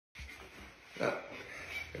Oh,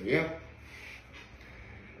 there we go.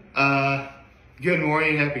 Good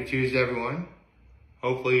morning, happy Tuesday, everyone.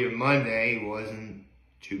 Hopefully your Monday wasn't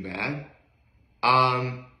too bad.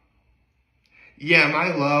 Yeah,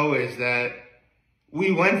 my low is that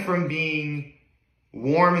we went from being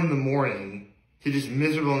warm in the morning to just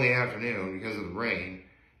miserable in the afternoon because of the rain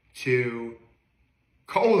to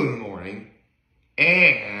cold in the morning,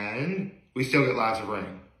 and we still get lots of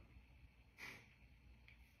rain.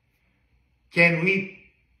 Can we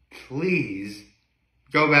please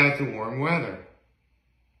go back to warm weather?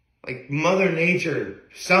 Like Mother Nature,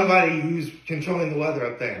 somebody who's controlling the weather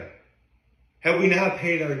up there. Have we not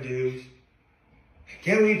paid our dues?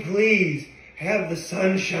 Can we please have the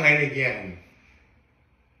sunshine again?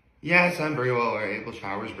 Yes, I'm very well aware April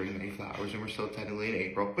showers bring many flowers and we're still technically in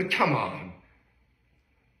April, but come on.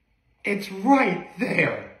 It's right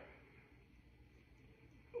there.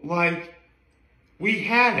 Like, we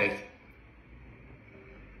had it.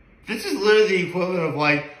 This is literally the equivalent of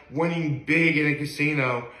like winning big in a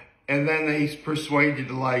casino and then they persuade you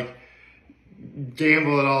to like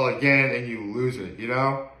gamble it all again and you lose it, you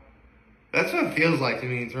know? That's what it feels like to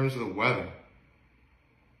me in terms of the weather.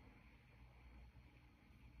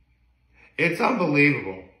 It's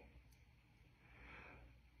unbelievable.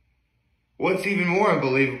 What's even more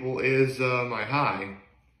unbelievable is my high,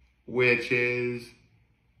 which is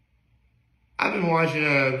I've been watching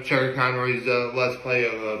Chuggaaconroy's Let's Play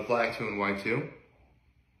of Black 2 and White 2.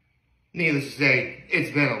 Needless to say,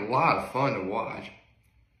 it's been a lot of fun to watch.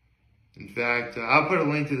 In fact, I'll put a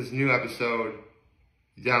link to this new episode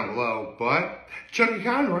down below, but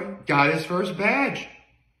Chuggaaconroy got his first badge.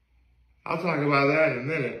 I'll talk about that in a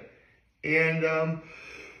minute. And,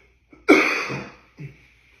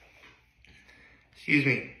 excuse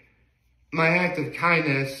me, my act of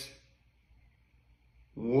kindness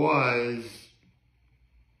was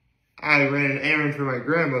I ran an errand for my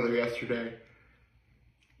grandmother yesterday.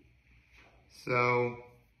 So,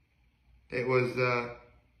 it was, so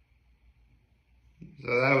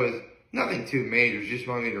that was nothing too major. Just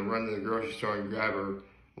wanted me to run to the grocery store and grab her,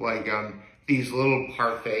 like, these little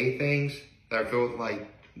parfait things that are filled with, like,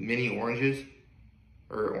 mini oranges,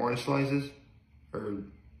 or orange slices, or,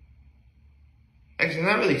 actually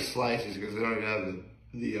not really slices, because they don't even have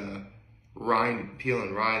the rind, peel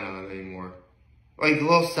and rind on them anymore. Like the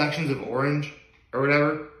little sections of orange, or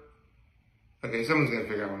whatever. Okay, someone's gonna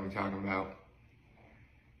figure out what I'm talking about.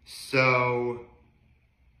 So,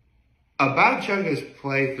 about Chugga's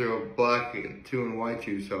playthrough of Black 2 and White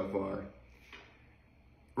 2 so far.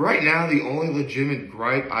 Right now, the only legitimate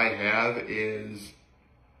gripe I have is,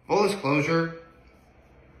 full disclosure,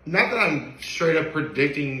 not that I'm straight up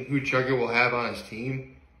predicting who Chugga will have on his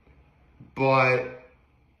team, but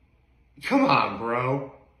come on,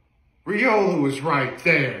 bro. Riolu was right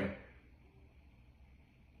there.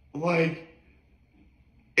 Like,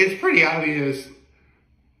 it's pretty obvious,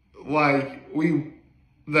 like,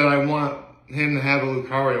 that I want him to have a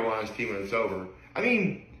Lucario on his team when it's over. I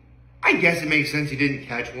mean, I guess it makes sense he didn't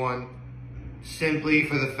catch one, simply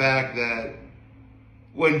for the fact that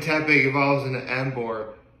when Tepig evolves into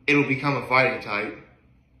Emboar, it'll become a fighting type.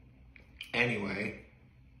 Anyway.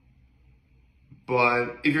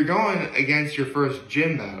 But if you're going against your first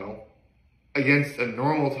gym battle, against a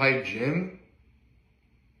normal type gym,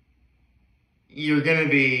 you're gonna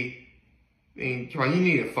be, I mean, come on, you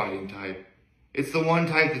need a fighting type. It's the one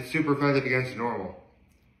type that's super effective against normal.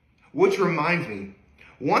 Which reminds me,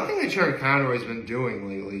 one thing that Chuggaaconroy's been doing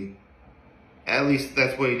lately, at least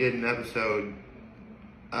that's what he did in episode,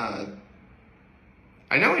 I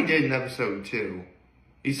know he did in episode 2.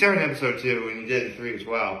 He started in episode 2 and he did in 3 as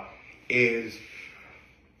well, is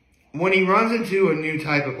when he runs into a new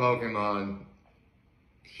type of Pokemon,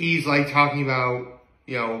 he's like talking about,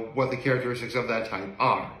 you know, what the characteristics of that type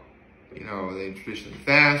are. You know, are they traditionally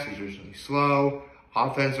fast, are they traditionally slow,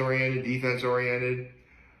 offense-oriented, defense-oriented,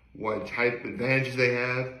 what type advantages they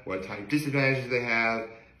have, what type disadvantages they have,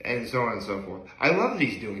 and so on and so forth. I love that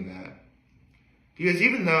he's doing that. Because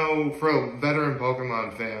even though, for a veteran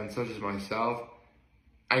Pokemon fan such as myself,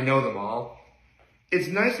 I know them all, it's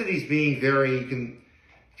nice that he's being very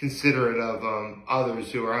considerate of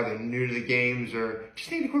others who are either new to the games or just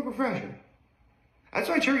need a quick refresher. That's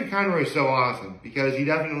why Chuggaaconroy is so awesome, because he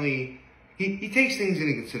definitely, he takes things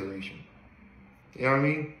into consideration. You know what I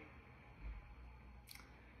mean?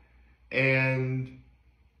 And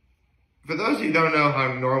for those who don't know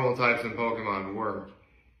how normal types in Pokemon work,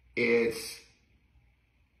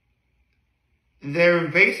 they're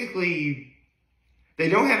basically, they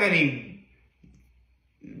don't have any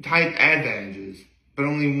type advantages, but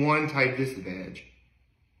only one type disadvantage.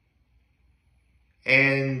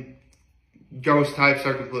 And ghost types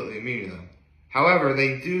are completely immune to them. However,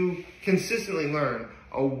 they do consistently learn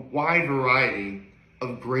a wide variety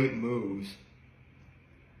of great moves,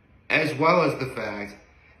 as well as the fact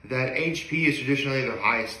that HP is traditionally their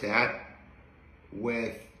highest stat,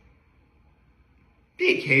 with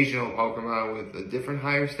the occasional Pokemon with a different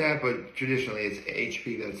higher stat, but traditionally it's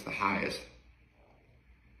HP that's the highest.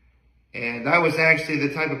 And that was actually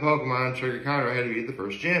the type of Pokemon Chuggaaconroy had to beat the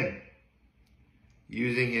first gym,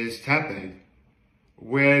 using his Tepig,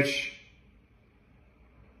 which,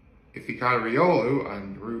 if he caught a Riolu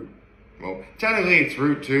on Route, well, technically it's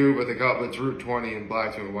Route 2, but it's Route 20 in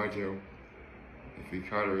Black 2 and White 2. If he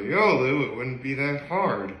caught a Riolu, it wouldn't be that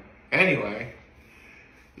hard. Anyway,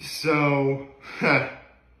 so,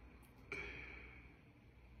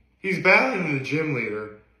 he's battling the gym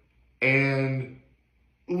leader, and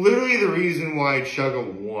literally the reason why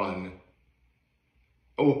Chugga won.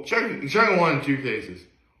 Oh, Chugga won in 2 cases.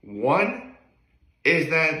 One is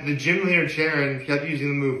that the gym leader Charon kept using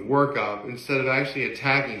the move Work Up instead of actually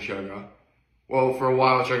attacking Chugga. Well, for a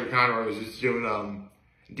while Chuggaaconroy was just doing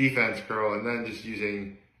defense curl and then just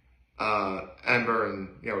using Ember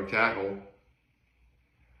and tackle.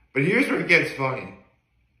 But here's where it gets funny.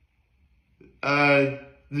 The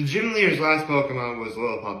gym leader's last Pokemon was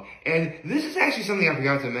Lillipup. And this is actually something I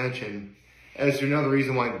forgot to mention as to another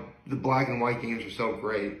reason why the Black and White games are so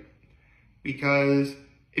great. Because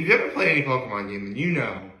if you ever play any Pokemon game, then you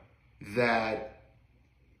know that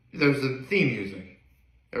there's the theme music.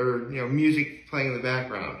 Or, music playing in the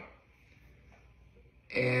background.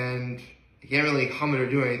 And you can't really hum it or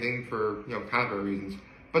do anything for, copyright reasons.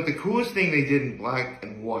 But the coolest thing they did in Black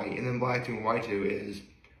and White, and then Black 2 and White 2 is,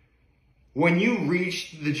 when you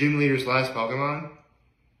reach the gym leader's last Pokemon,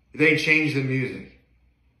 they change the music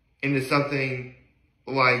into something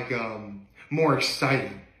like, more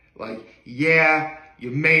exciting. Like, yeah,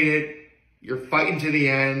 you made it, you're fighting to the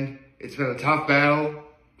end, it's been a tough battle,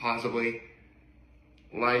 possibly.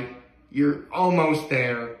 Like, you're almost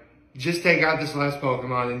there, just take out this last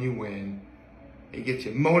Pokemon and you win. It gets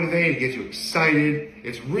you motivated, it gets you excited.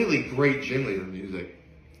 It's really great gym leader music,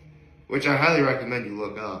 which I highly recommend you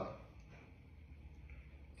look up.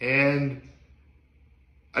 And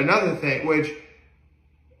another thing, which,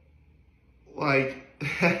 like,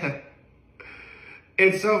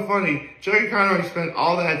 it's so funny. Chuggaaconroy spent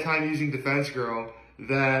all that time using Defense Girl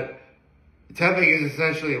that Tepig is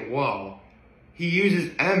essentially a wall. He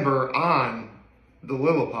uses Ember on the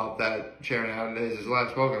Lillipup that Charon had as his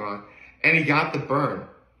last Pokemon, and he got the burn.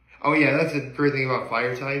 Oh yeah, that's a great thing about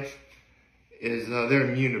fire types, is they're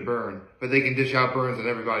immune to burn, but they can dish out burns on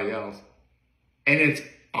everybody else. And it's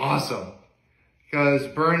awesome, because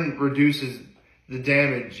burn reduces the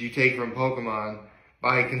damage you take from Pokemon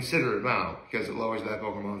by a considerate amount, because it lowers that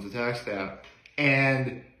Pokemon's attack stat.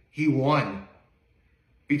 And he won.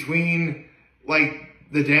 Between, like,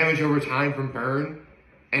 the damage over time from burn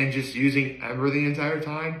and just using Ember the entire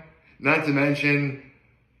time, not to mention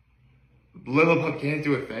Lillipup can't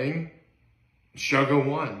do a thing, Chugga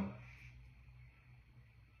won.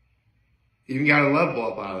 Even got a level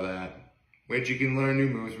up out of that, which you can learn new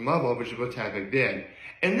moves from level up, which is what Tepig did.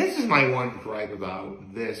 And this is my one gripe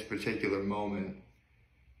about this particular moment.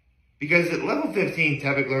 Because at level 15,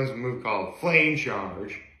 Tepig learns a move called Flame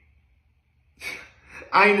Charge.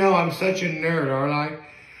 I know, I'm such a nerd, aren't I?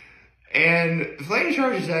 And Flame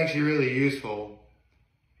Charge is actually really useful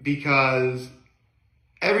because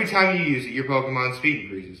every time you use it, your Pokemon's speed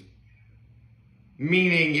increases.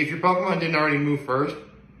 Meaning, if your Pokemon didn't already move first,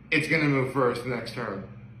 it's going to move first the next turn.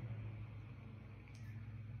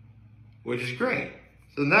 Which is great.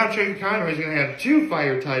 So now Chuggaaconroy is going to have 2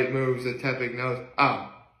 fire-type moves that Tepig knows.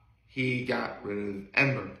 Oh, he got rid of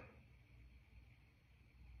Ember.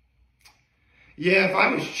 Yeah, if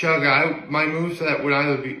I was Chugga, my moveset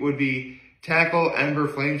would be Tackle, Ember,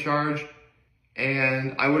 Flame Charge,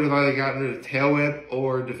 and I would have either gotten rid of Tail Whip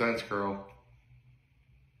or Defense Curl.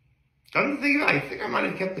 I think I might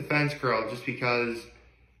have kept Defense Curl just because,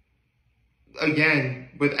 again,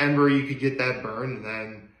 with Ember you could get that burn, and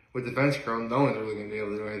then with Defense Curl, no one's really going to be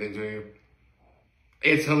able to do anything to you.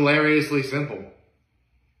 It's hilariously simple.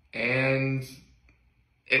 And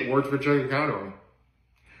it worked for Chuggaaconroy.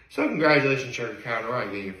 So congratulations, Chuggaaconroy, on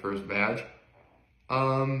getting your first badge.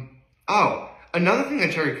 Oh, another thing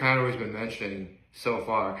that Chuggaaconroy's been mentioning so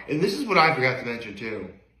far, and this is what I forgot to mention too,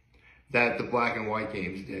 that the Black and White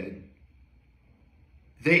games did.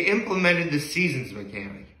 They implemented the seasons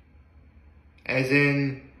mechanic. As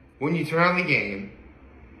in, when you turn on the game,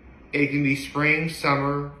 it can be spring,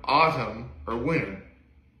 summer, autumn, or winter.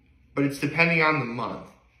 But it's depending on the month.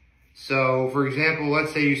 So, for example,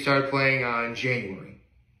 let's say you start playing on January.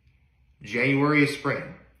 January is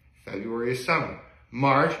spring. February is summer.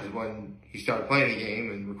 March is when you start playing the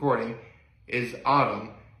game and recording, is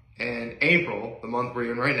autumn. And April, the month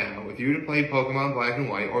we're in right now, if you were to play Pokemon Black and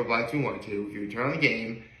White or Black 2 and White 2, if you would turn on the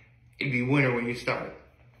game, it'd be winter when you start.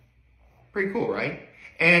 Pretty cool, right?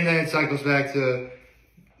 And then it cycles back to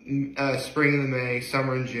spring in May,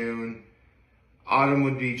 summer in June, autumn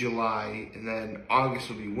would be July, and then August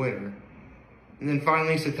would be winter. And then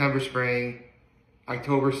finally September, spring,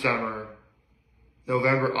 October, summer,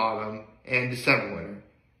 November, autumn, and December, winter.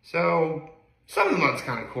 So some of the months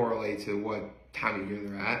kind of correlate to what time of year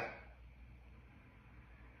they're at.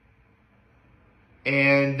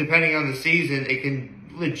 And depending on the season, it can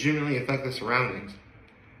legitimately affect the surroundings.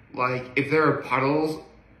 Like, if there are puddles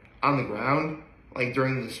on the ground, like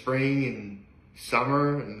during the spring and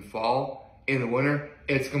summer and fall, in the winter,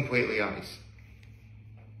 it's completely ice.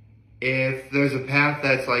 If there's a path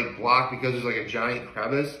that's like blocked because there's like a giant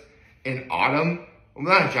crevice in autumn, well,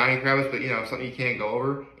 not a giant crevice, but you know, something you can't go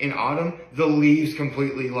over, in autumn, the leaves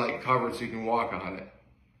completely like covered so you can walk on it.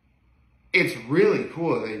 It's really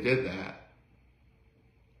cool that they did that.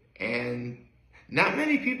 And not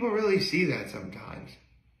many people really see that sometimes.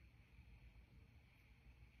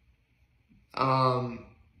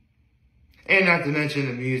 And not to mention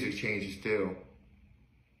the music changes too.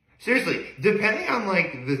 Seriously, depending on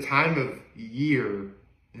like the time of year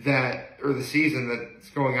that, or the season that's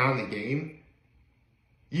going on in the game,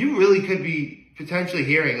 you really could be potentially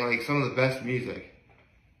hearing like some of the best music,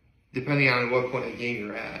 depending on what point of the game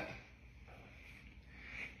you're at.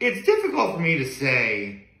 It's difficult for me to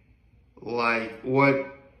say like what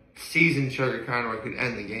season Chuggaaconroy could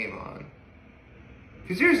end the game on.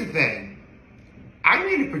 Because here's the thing. I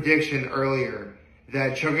made a prediction earlier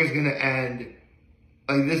that Chugga's gonna end,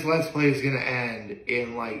 like this Let's Play is gonna end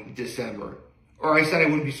in like December. Or I said I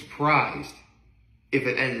wouldn't be surprised if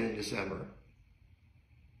it ended in December.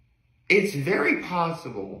 It's very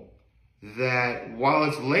possible that while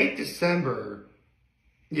it's late December,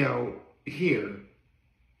 you know, here,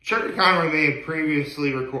 Chuggaaconroy may have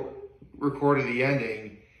previously recorded the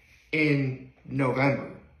ending in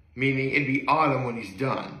November, meaning it'd be autumn when he's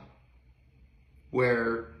done.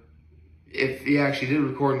 Where if he actually did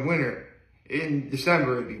record in winter, in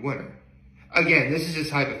December it'd be winter. Again, this is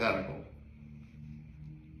just hypothetical.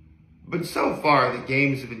 But so far, the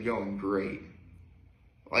games have been going great.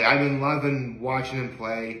 Like, I've been loving watching him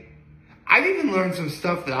play. I've even learned some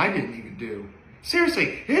stuff that I didn't even do. Seriously,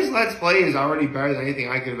 his Let's Play is already better than anything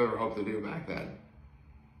I could have ever hoped to do back then.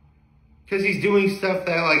 Because he's doing stuff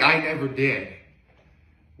that, like, I never did.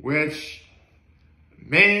 Which,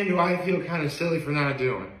 man, do I feel kind of silly for not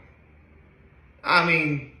doing. I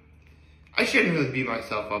mean, I shouldn't really beat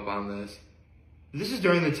myself up on this. This is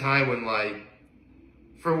during the time when, like,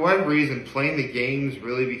 for whatever reason, playing the games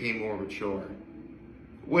really became more mature.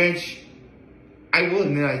 Which, I will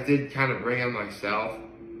admit I did kind of bring on myself.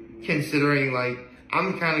 Considering, like,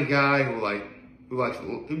 I'm the kind of guy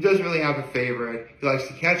who doesn't really have a favorite. He likes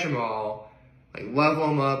to catch them all, like, level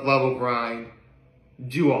them up, level grind,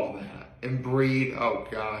 do all that, and breed. Oh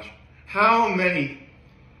gosh, how many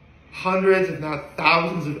hundreds, if not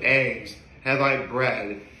thousands of eggs have I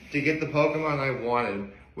bred to get the Pokemon I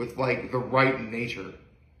wanted with, like, the right nature?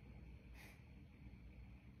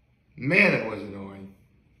 Man, it was annoying.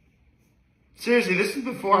 Seriously, this is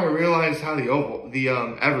before I realized how the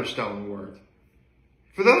Everstone worked.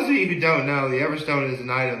 For those of you who don't know, the Everstone is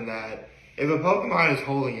an item that, if a Pokemon is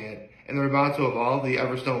holding it and they're about to evolve, the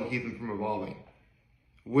Everstone will keep them from evolving.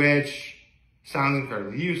 Which sounds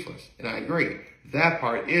incredibly useless, and I agree. That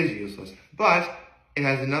part is useless, but it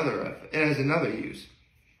has another use.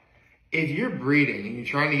 If you're breeding and you're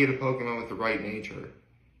trying to get a Pokemon with the right nature,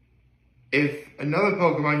 if another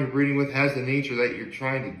Pokemon you're breeding with has the nature that you're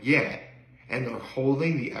trying to get, and they're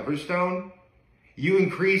holding the Everstone, you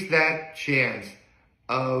increase that chance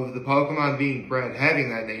of the Pokemon being bred having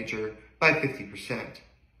that nature by 50%.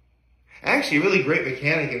 Actually, a really great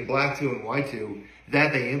mechanic in Black 2 and White 2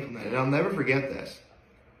 that they implemented. I'll never forget this.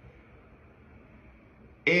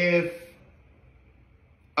 If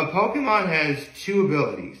a Pokemon has two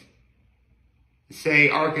abilities, say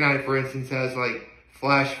Arcanine, for instance, has like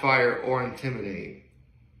Flash Fire or Intimidate,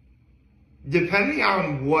 depending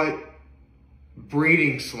on what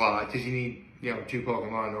breeding slot, because you need, you know, two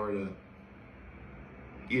Pokemon in order to,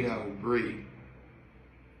 you know, breed.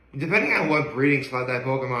 Depending on what breeding slot that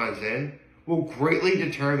Pokemon is in, will greatly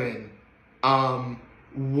determine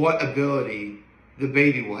what ability the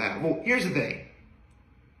baby will have. Well, here's the thing.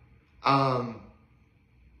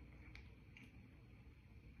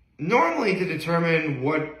 Normally, to determine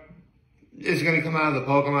what is going to come out of the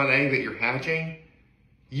Pokemon egg that you're hatching,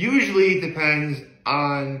 usually it depends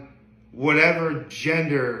on whatever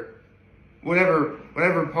gender, whatever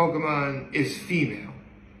Pokemon is female.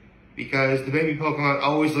 Because the baby Pokemon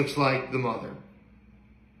always looks like the mother.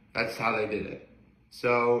 That's how they did it.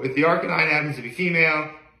 So if the Arcanine happens to be female,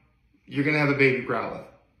 you're going to have a baby Growlithe.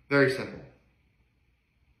 Very simple.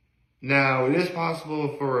 Now, it is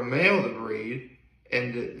possible for a male to breed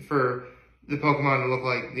and for the Pokemon to look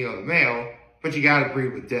like, the male, but you gotta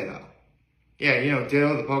breed with Ditto. Yeah,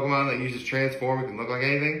 Ditto, the Pokemon that uses Transform and can look like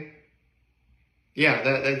anything. Yeah,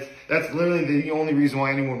 that's literally the only reason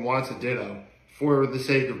why anyone wants a Ditto, for the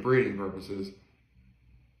sake of breeding purposes.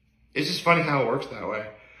 It's just funny how it works that way.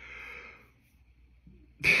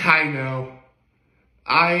 I know.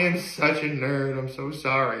 I am such a nerd, I'm so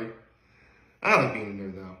sorry. I like being a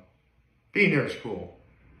nerd though. Being a nerd is cool.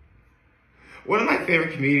 One of my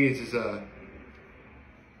favorite comedians is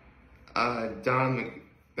Don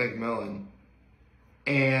McMillan.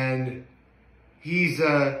 And he's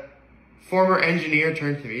a former engineer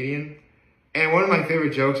turned comedian. And one of my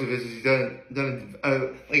favorite jokes of his is he's done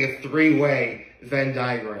like a three-way Venn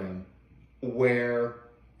diagram where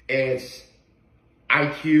it's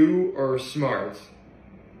IQ or smart,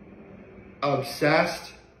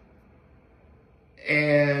 obsessed,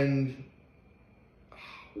 and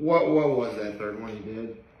what was that third one he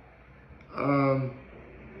did?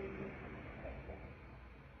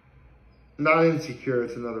 Not insecure,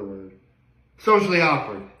 it's another word. Socially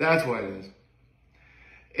awkward, that's what it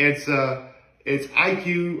is. It's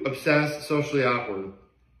IQ, obsessed, socially awkward.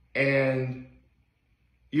 And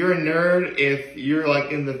you're a nerd if you're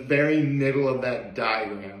like in the very middle of that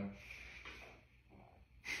diagram.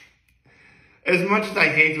 As much as I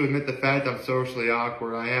hate to admit the fact I'm socially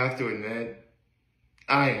awkward, I have to admit,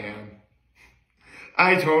 I am.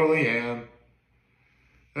 I totally am.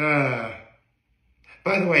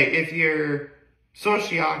 By the way, if you're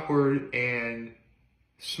socially awkward and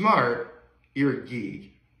smart, you're a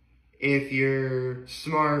geek. If you're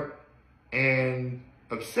smart and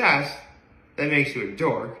obsessed, that makes you a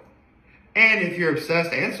dork. And if you're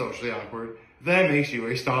obsessed and socially awkward, that makes you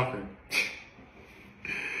a stalker.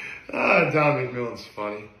 Don McMillan's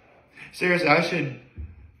funny. Seriously, I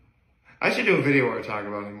should do a video where I talk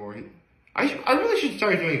about him more. I really should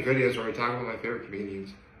start doing videos where I talk about my favorite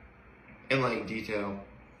comedians in like detail.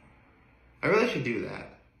 I really should do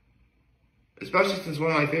that. Especially since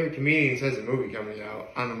one of my favorite comedians has a movie coming out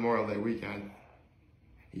on Memorial Day weekend.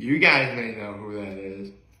 You guys may know who that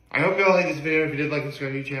is. I hope you all liked this video. If you did, like and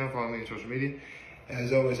subscribe to the channel, follow me on social media.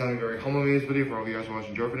 As always, I'm very humble in this video. For all of you guys who watch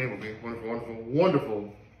and enjoy today, will be a wonderful, wonderful,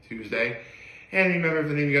 wonderful Tuesday. And remember,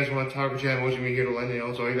 if any of you guys want to talk or chat, watching me here to London,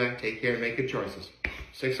 also, I'll be back. Take care and make good choices.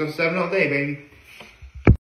 607 all day, baby.